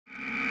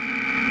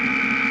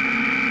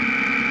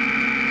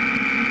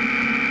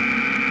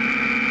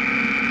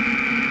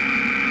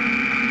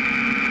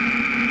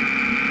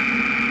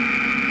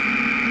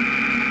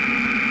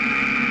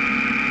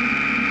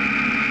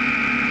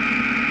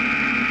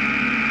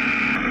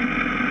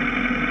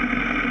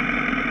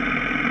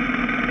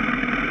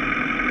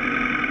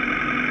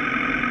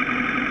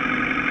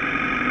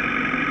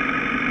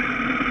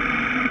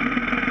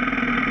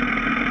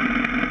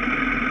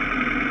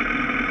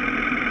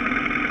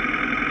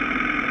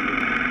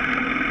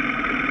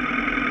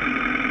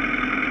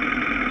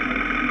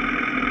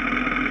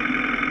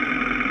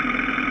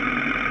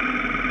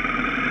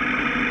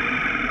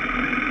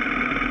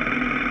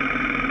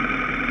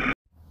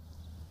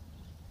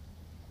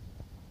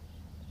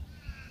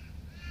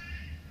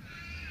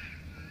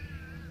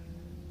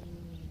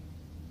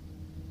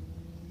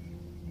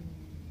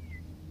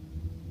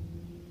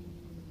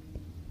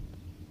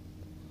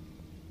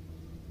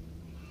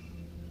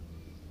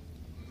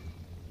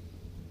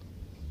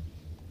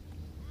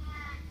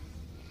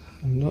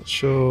I'm not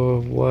sure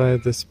why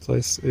this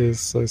place is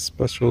so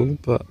special,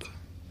 but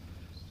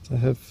they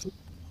have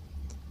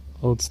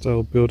old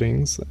style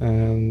buildings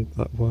and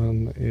that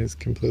one is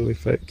completely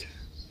fake.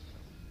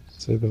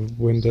 So the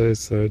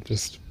windows are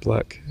just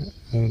black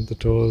and the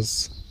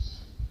doors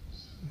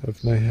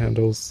have no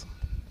handles,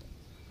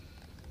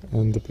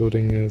 and the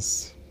building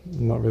is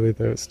not really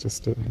there, it's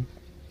just a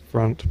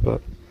front,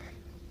 but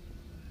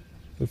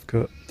they've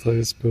got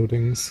those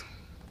buildings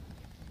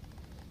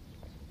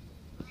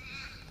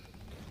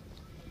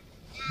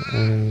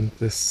and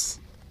this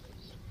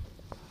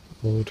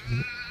old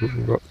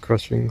rock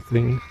crushing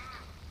thing.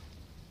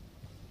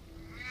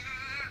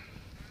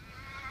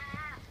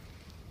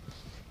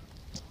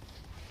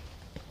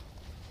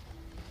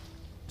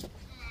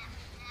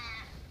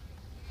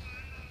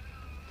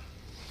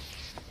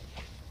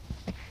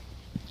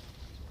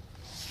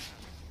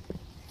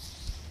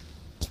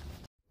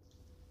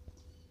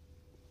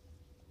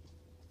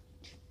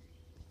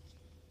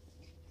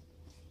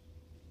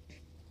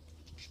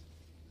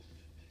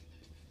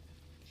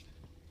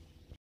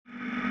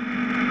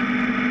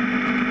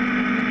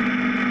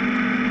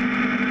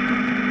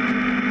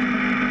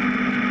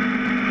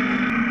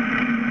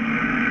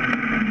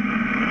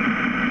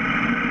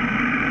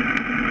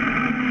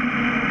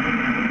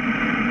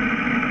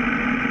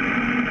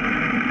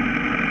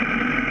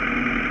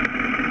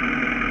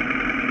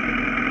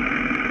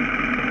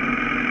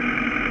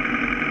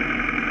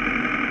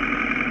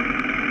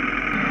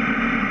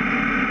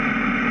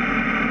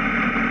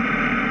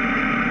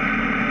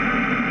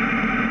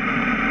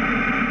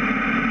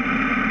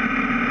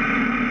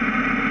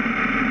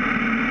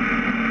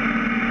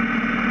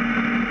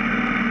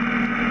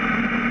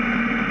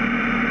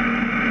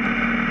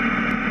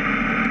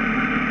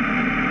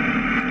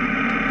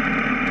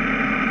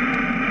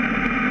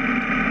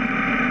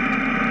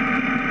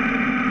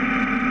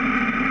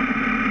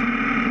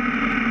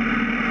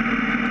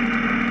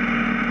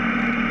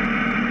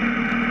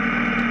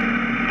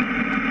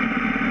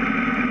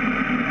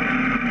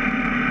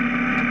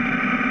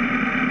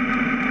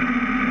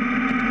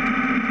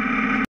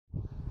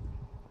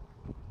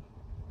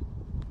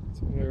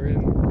 We're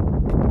in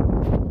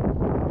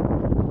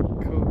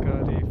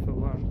Coolgardie for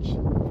lunch.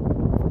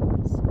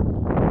 It's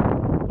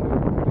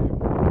getting pretty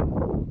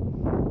warm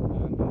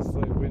and it's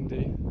so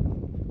windy.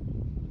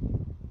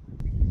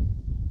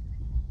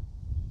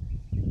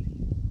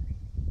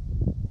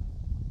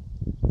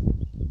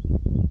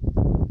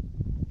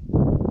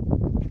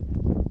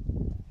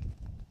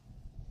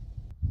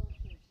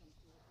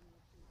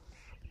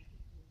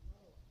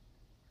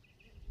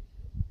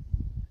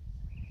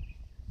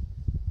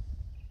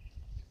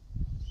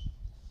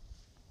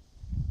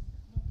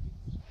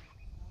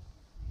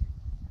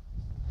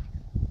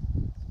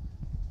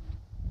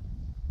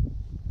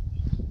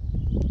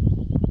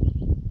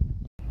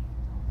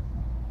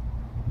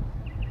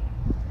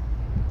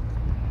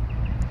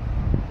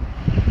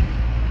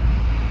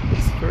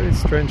 Very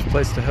strange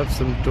place to have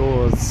some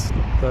doors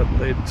that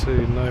lead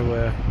to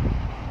nowhere.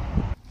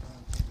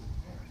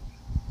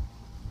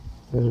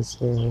 There's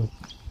a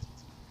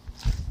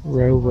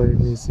railway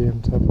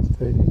museum type of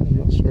thing. I'm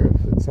not sure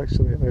if it's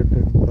actually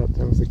open, but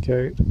there was a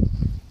gate.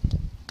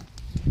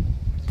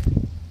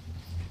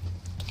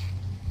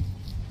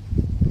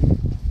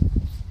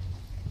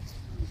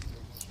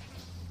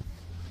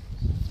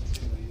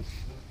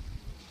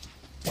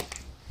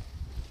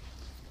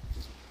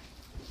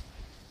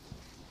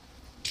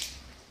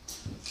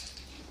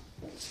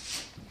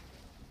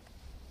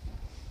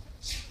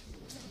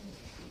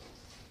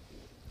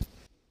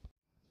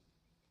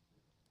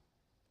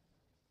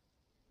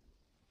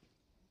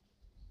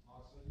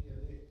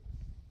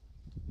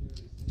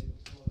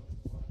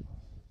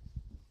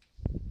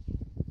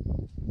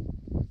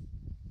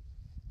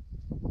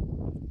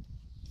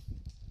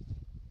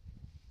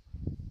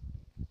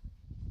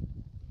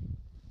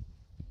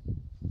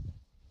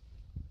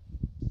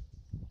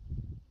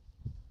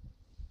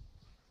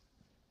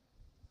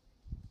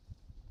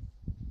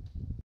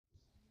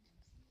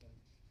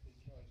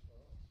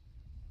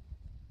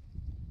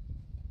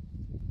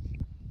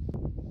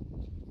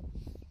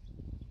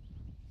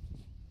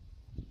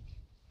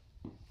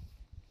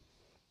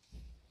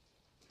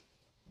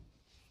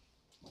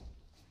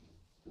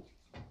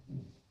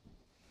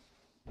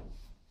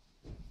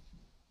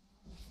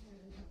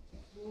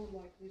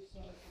 Like this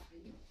side of the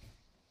thing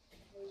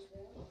goes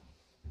down.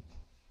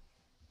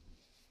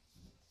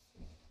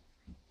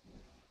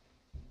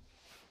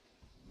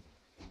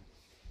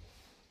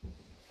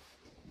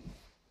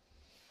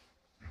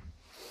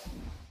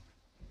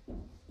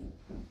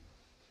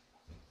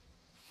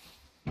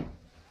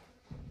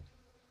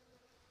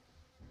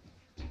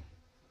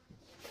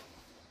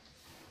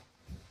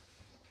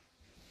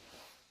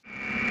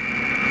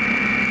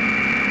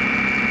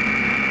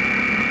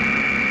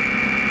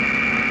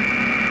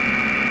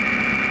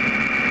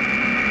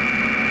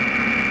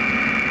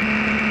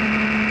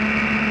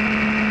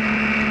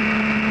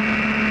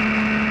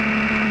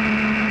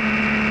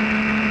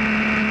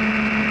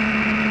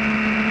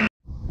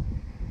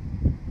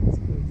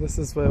 This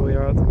is where we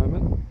are at the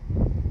moment.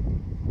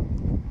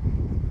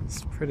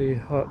 It's pretty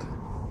hot,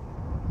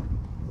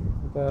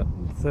 about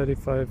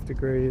 35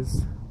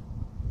 degrees.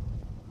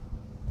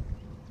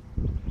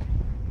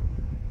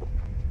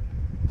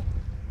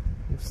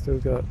 We've still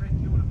got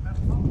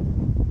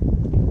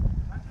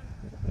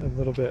a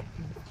little bit,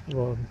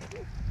 well,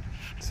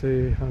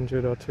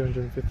 200 or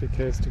 250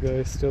 k's to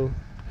go still.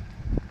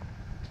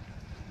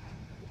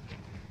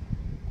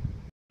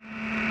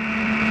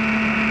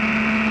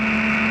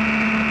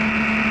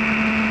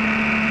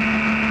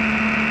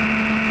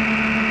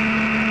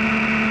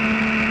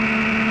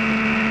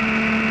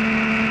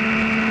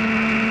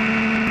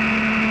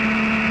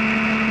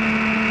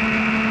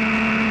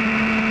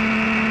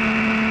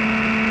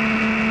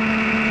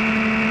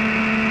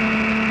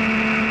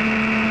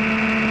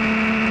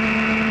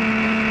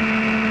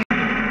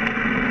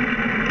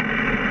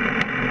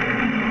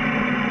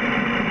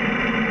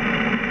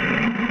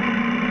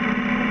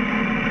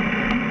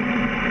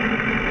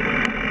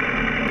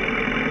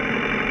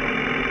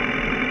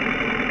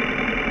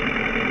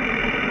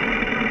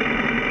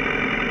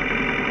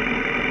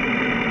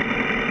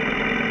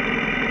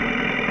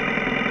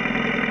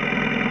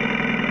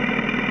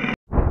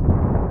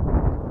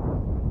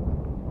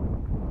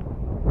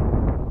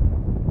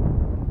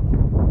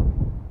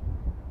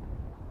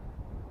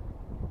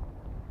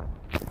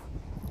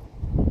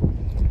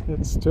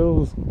 It's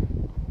still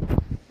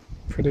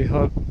pretty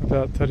hot,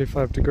 about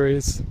 35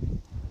 degrees,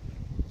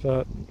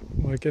 but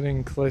we're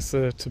getting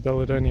closer to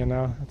Bellidonia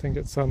now. I think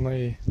it's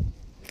only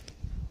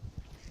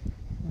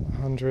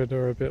 100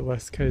 or a bit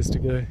less k's to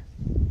go.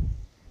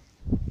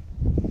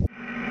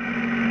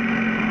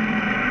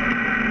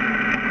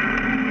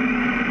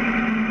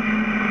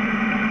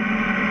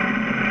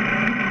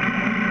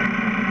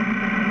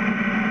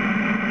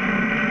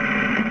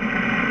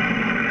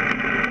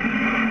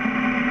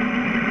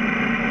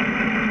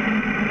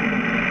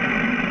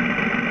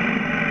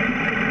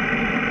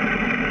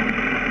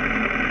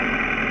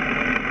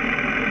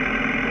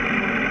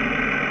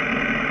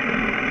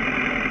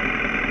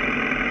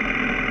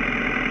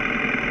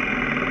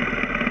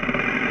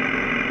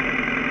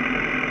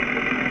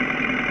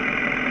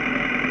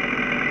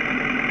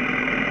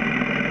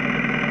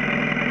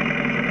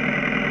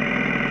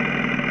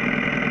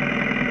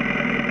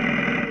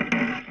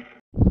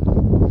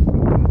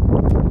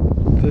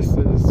 This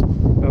is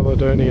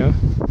Bellidonia.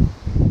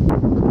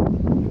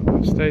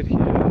 I've stayed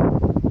here,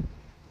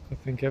 I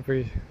think,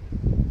 every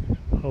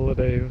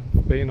holiday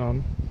I've been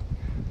on,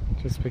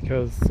 just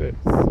because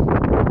it's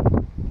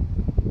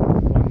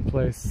one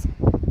place.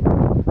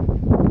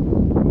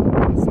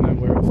 There's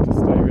nowhere else to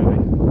stay really,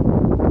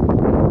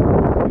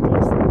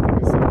 because everything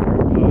is so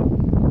far apart.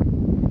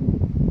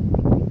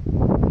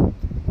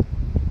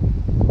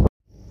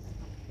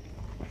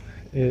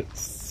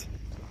 It's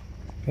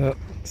about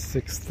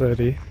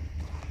 6:30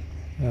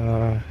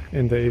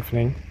 in the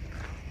evening,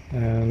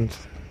 and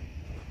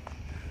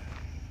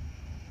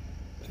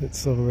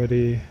it's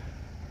already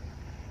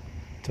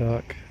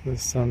dark. The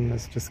sun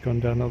has just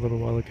gone down a little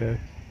while ago.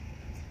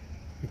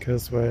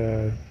 Because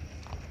we're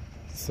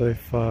so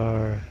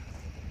far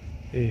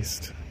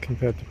east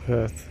compared to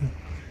Perth,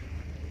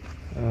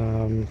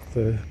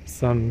 the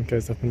sun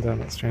goes up and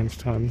down at strange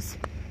times.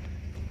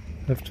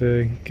 I have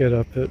to get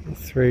up at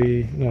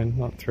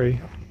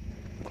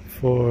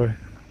 4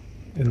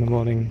 in the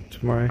morning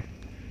tomorrow,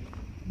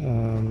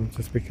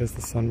 just because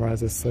the sun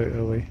rises so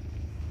early.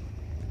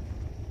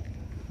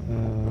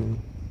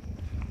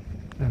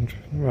 And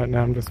right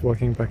now I'm just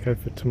walking back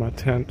over to my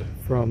tent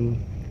from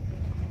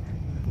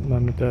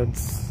Mum and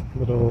Dad's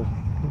little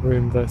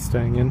room they're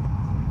staying in.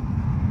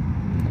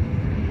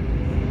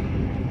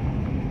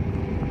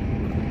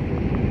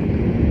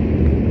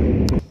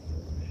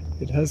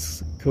 It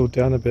has cooled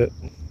down a bit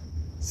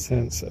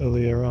since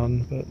earlier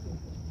on, but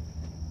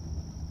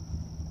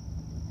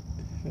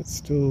it's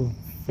still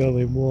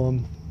fairly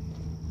warm.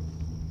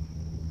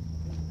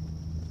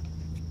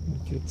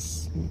 Like,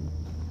 it's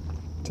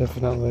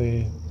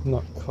definitely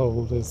not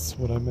cold is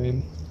what I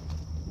mean.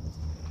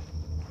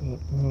 But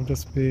I'll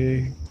just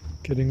be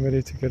getting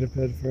ready to go to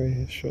bed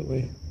very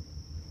shortly.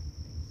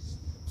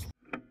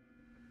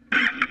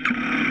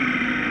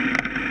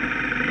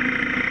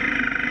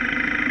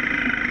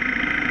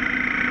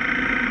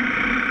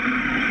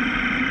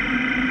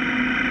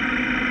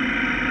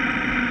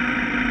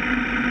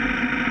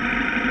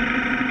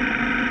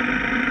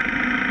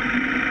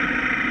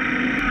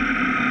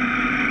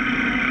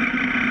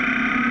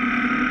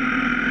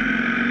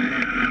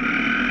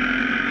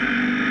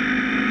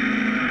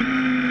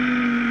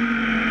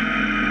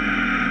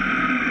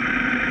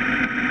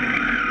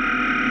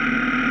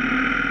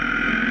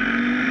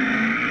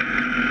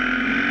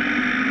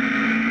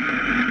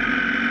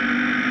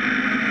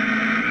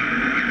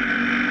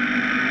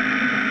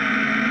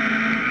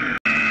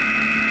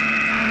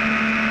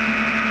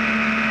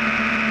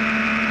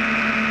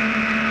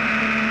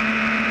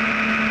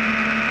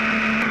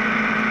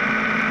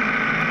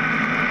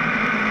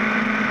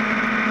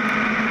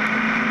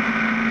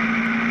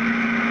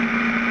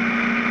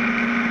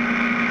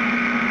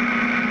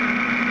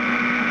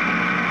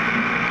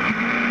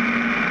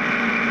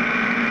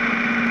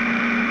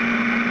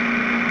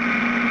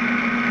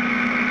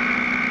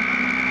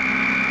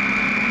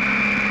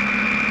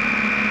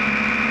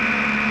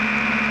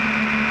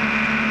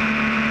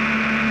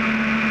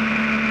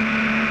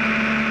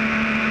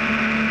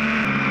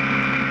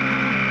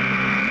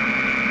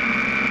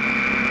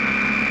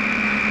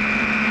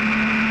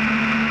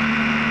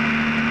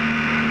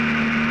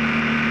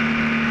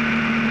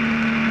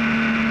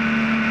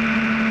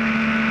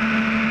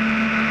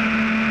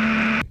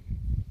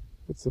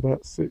 It's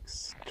about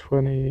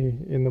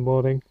 6:20 in the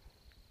morning,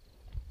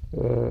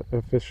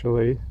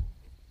 officially,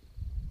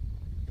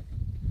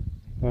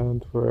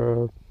 and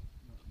we're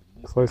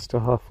close to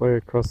halfway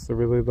across the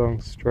really long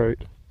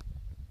strait.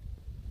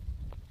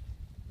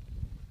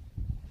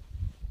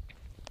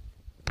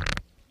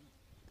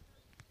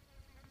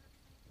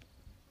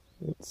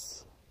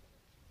 It's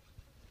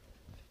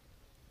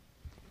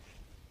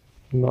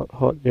not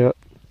hot yet,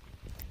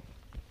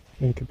 I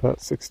think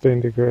about 16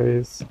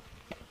 degrees.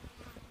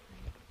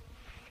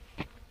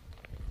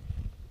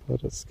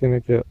 But it's going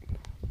to get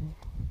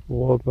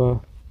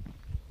warmer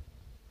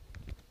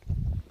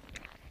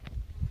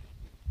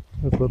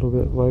a little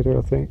bit later,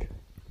 I think.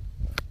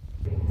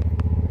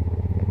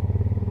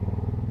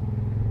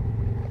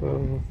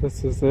 So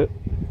this is it,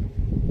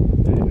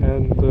 the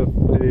end of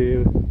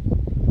the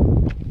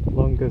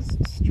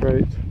longest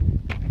strait.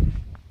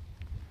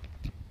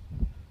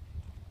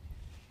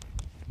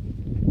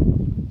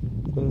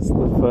 There's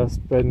the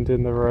first bend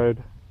in the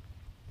road.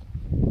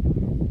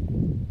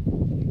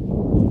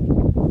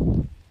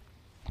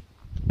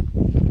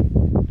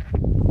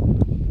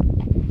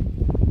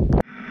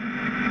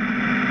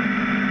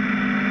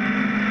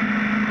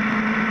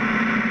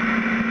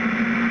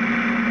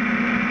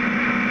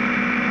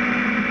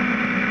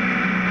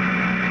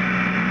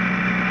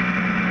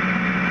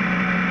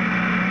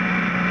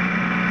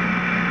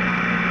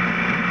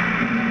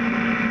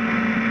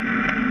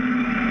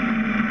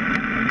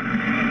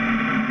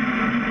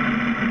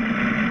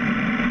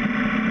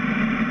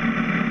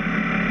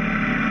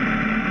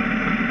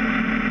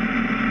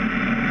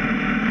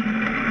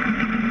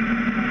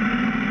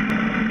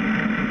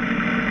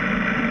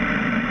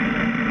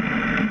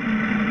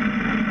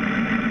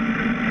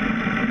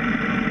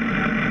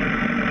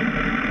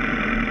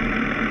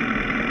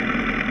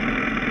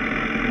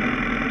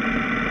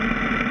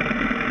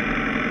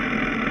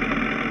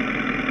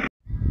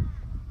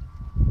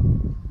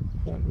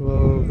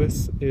 Well,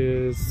 this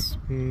is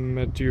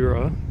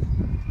Madura.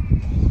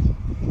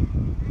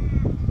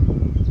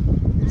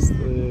 It's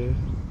the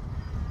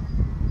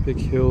big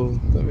hill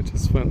that we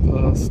just went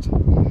past.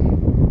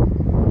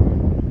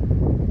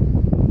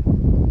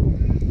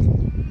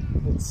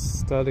 It's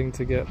starting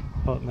to get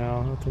hot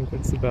now. I think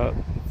it's about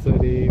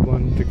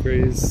 31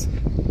 degrees.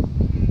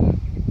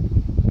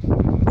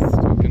 It's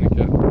still going to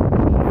get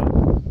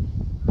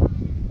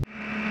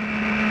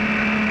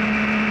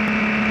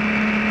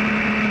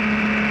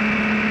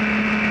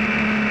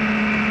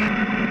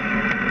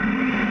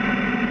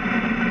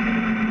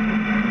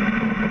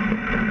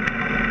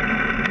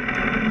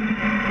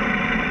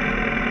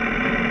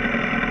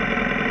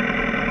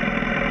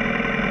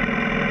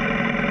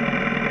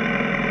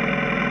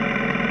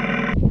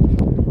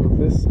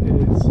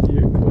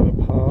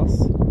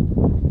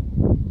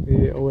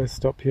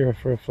stop here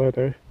for a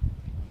photo.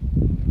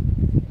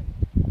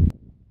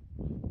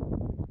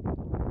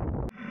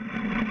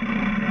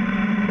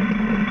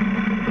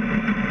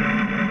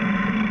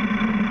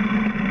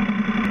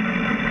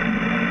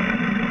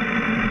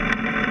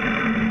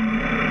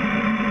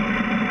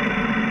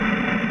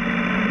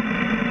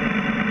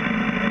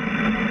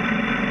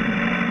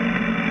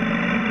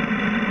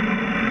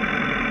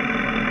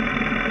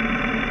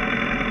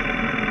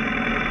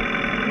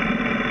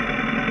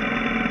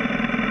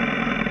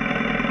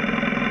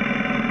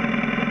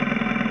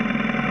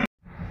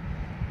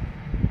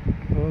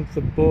 The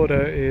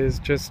border is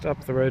just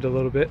up the road a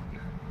little bit.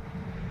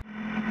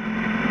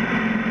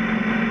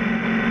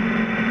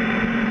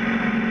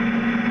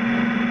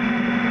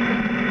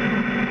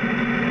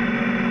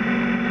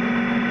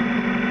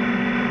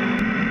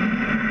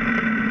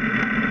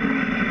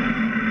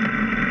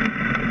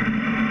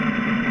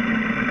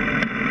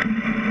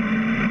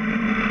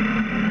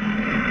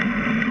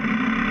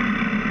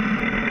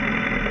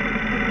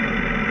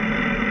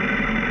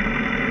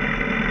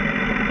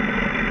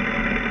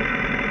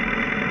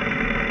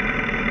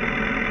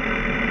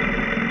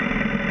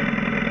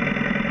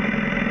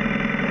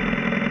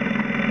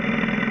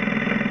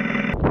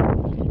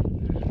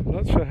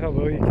 Not sure how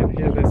well you can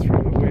hear this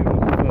from the wind,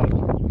 but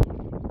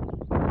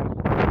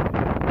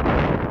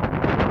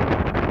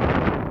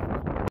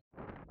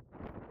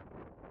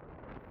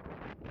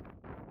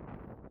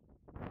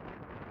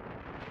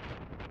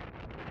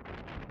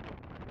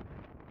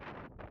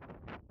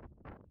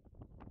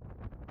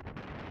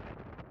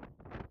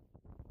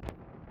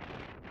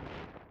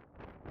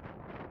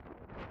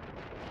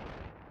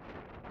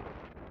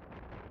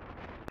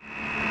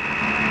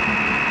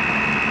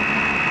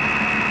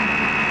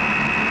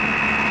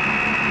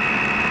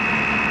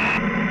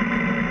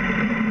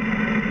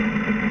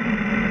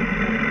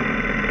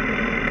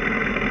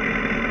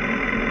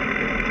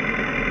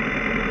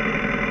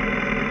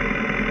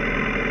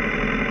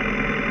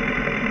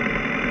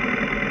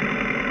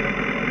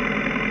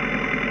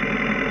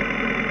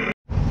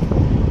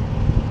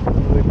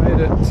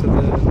to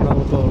the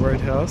Nullabor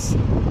Roadhouse.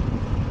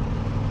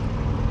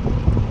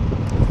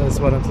 That's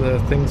one of the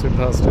things we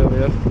passed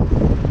earlier.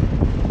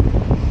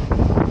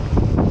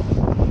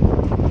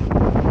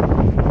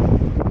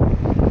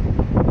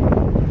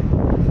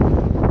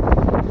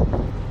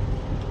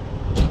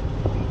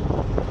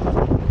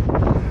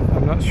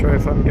 not sure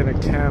if I'm gonna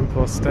camp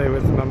or stay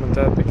with mum and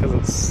dad because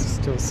it's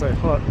still so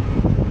hot.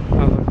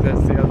 Oh look,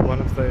 there's the other one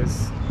of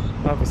those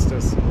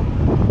harvesters.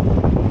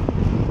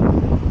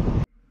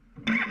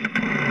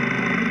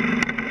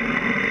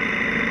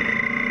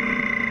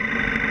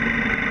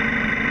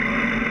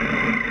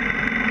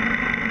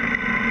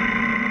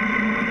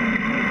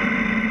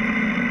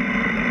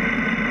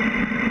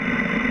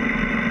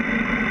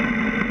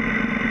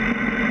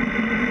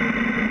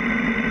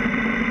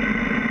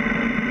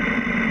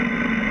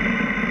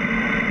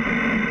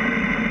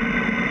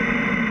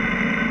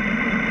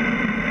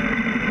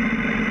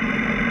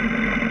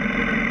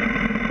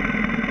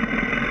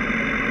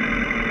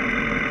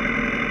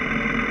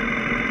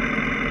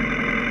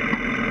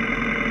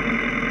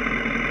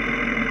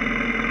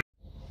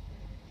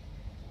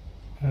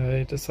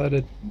 I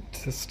decided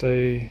to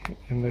stay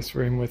in this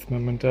room with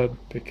mum and dad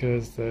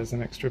because there's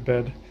an extra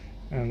bed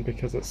and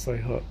because it's so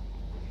hot.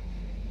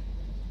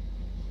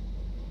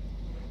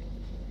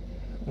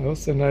 I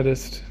also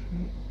noticed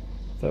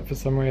that for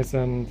some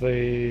reason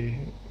the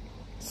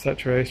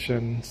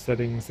saturation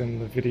settings in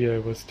the video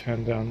was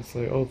turned down,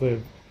 so all the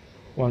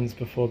ones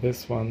before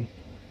this one,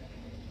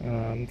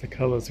 the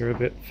colours are a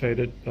bit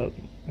faded, but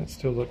it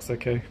still looks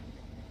okay.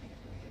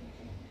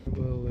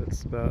 Well,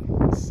 it's about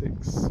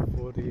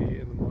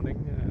 6:40 in the morning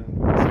and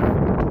it's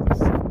waiting for the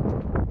sun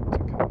to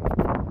come up.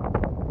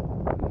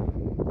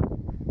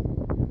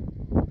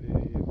 We'll be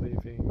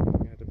leaving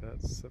at about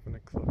 7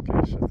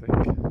 o'clock-ish, I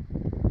think.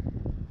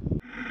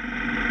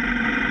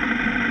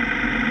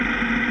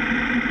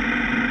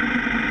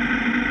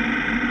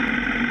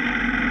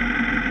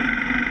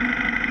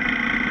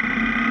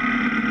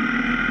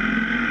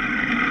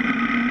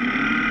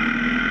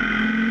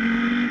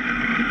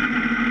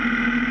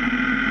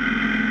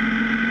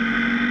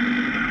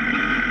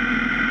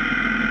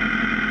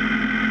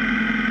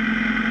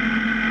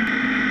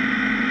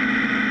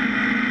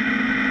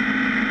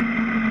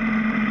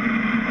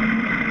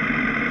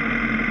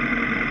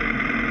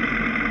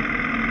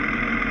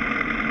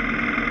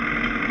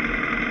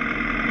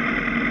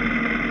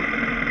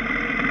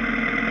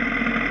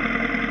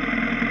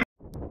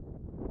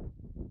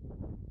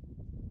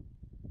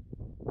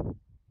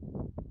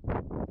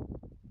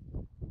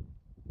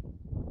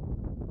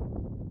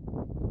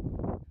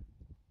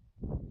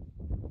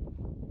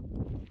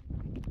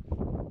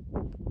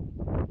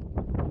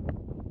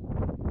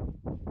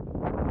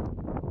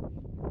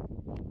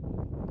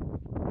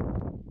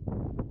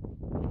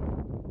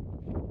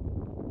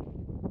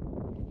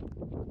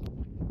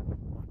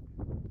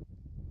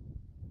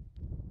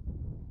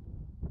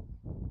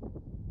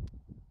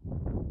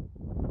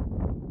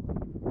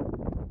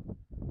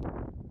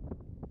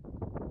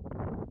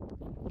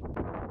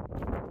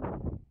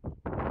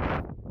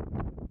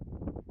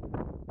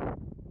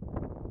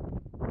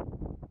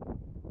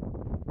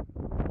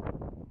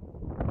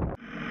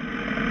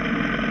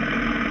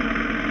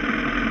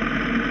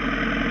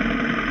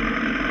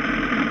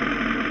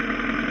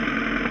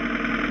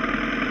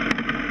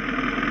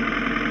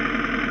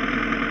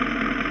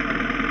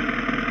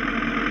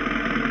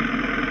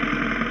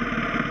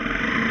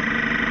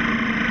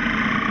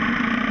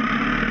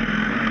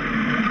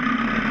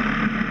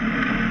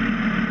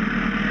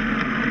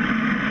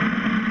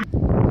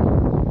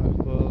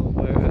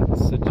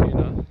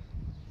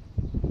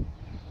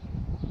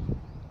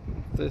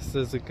 This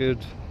is a good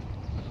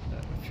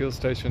fuel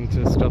station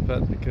to stop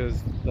at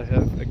because they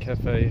have a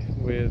cafe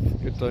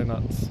with good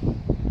donuts.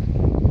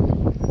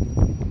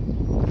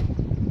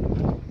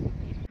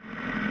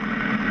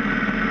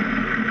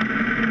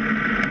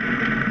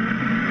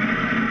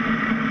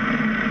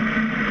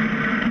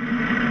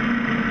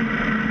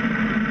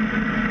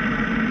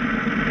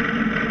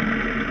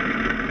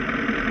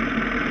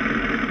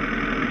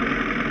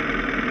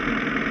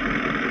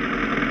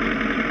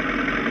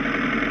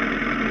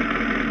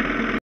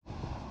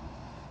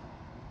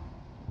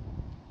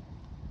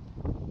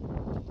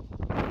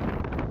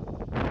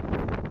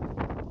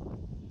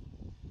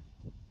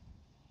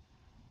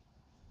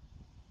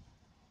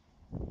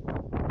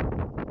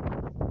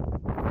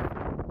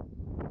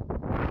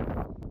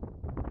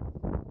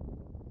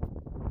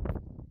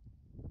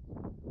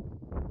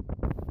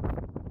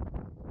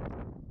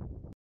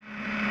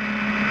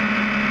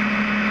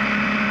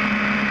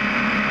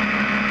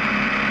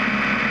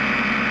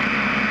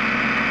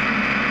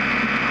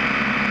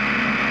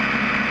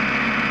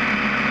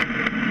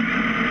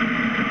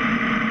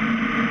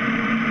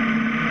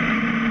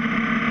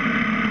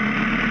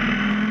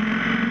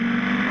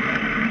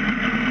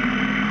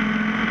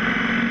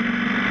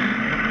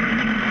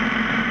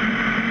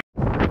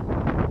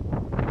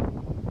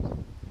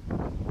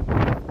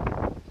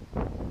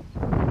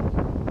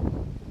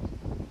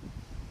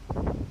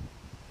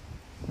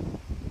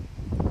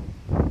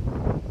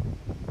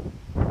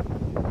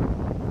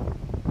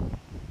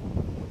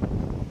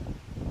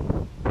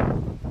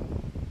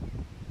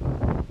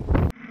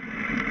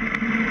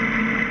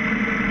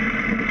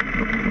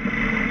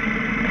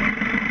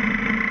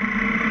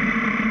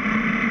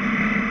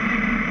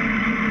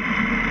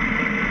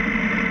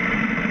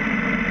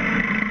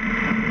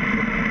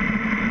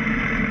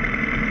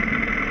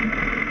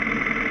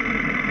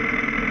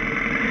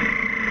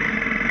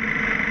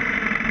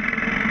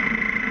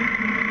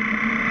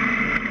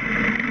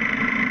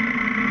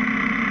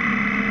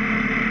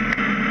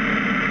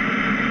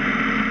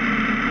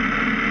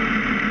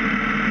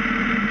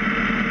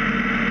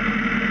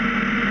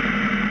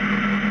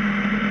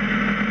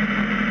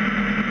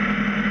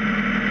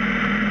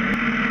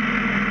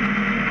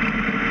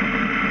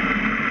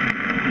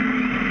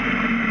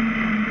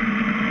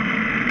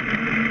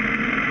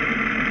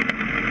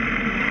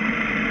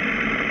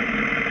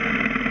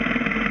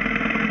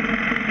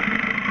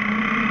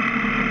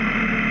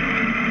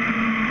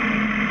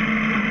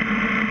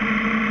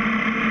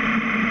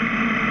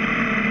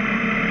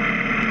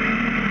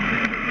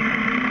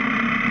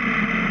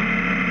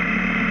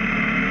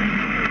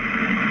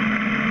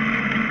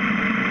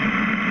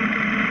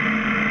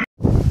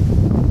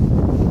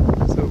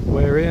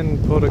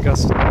 Port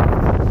Augusta.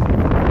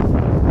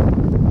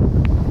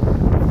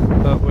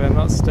 But we're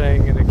not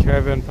staying in a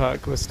caravan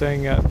park, we're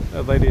staying at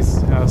a lady's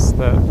house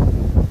that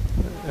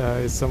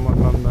is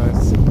someone Mum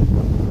knows.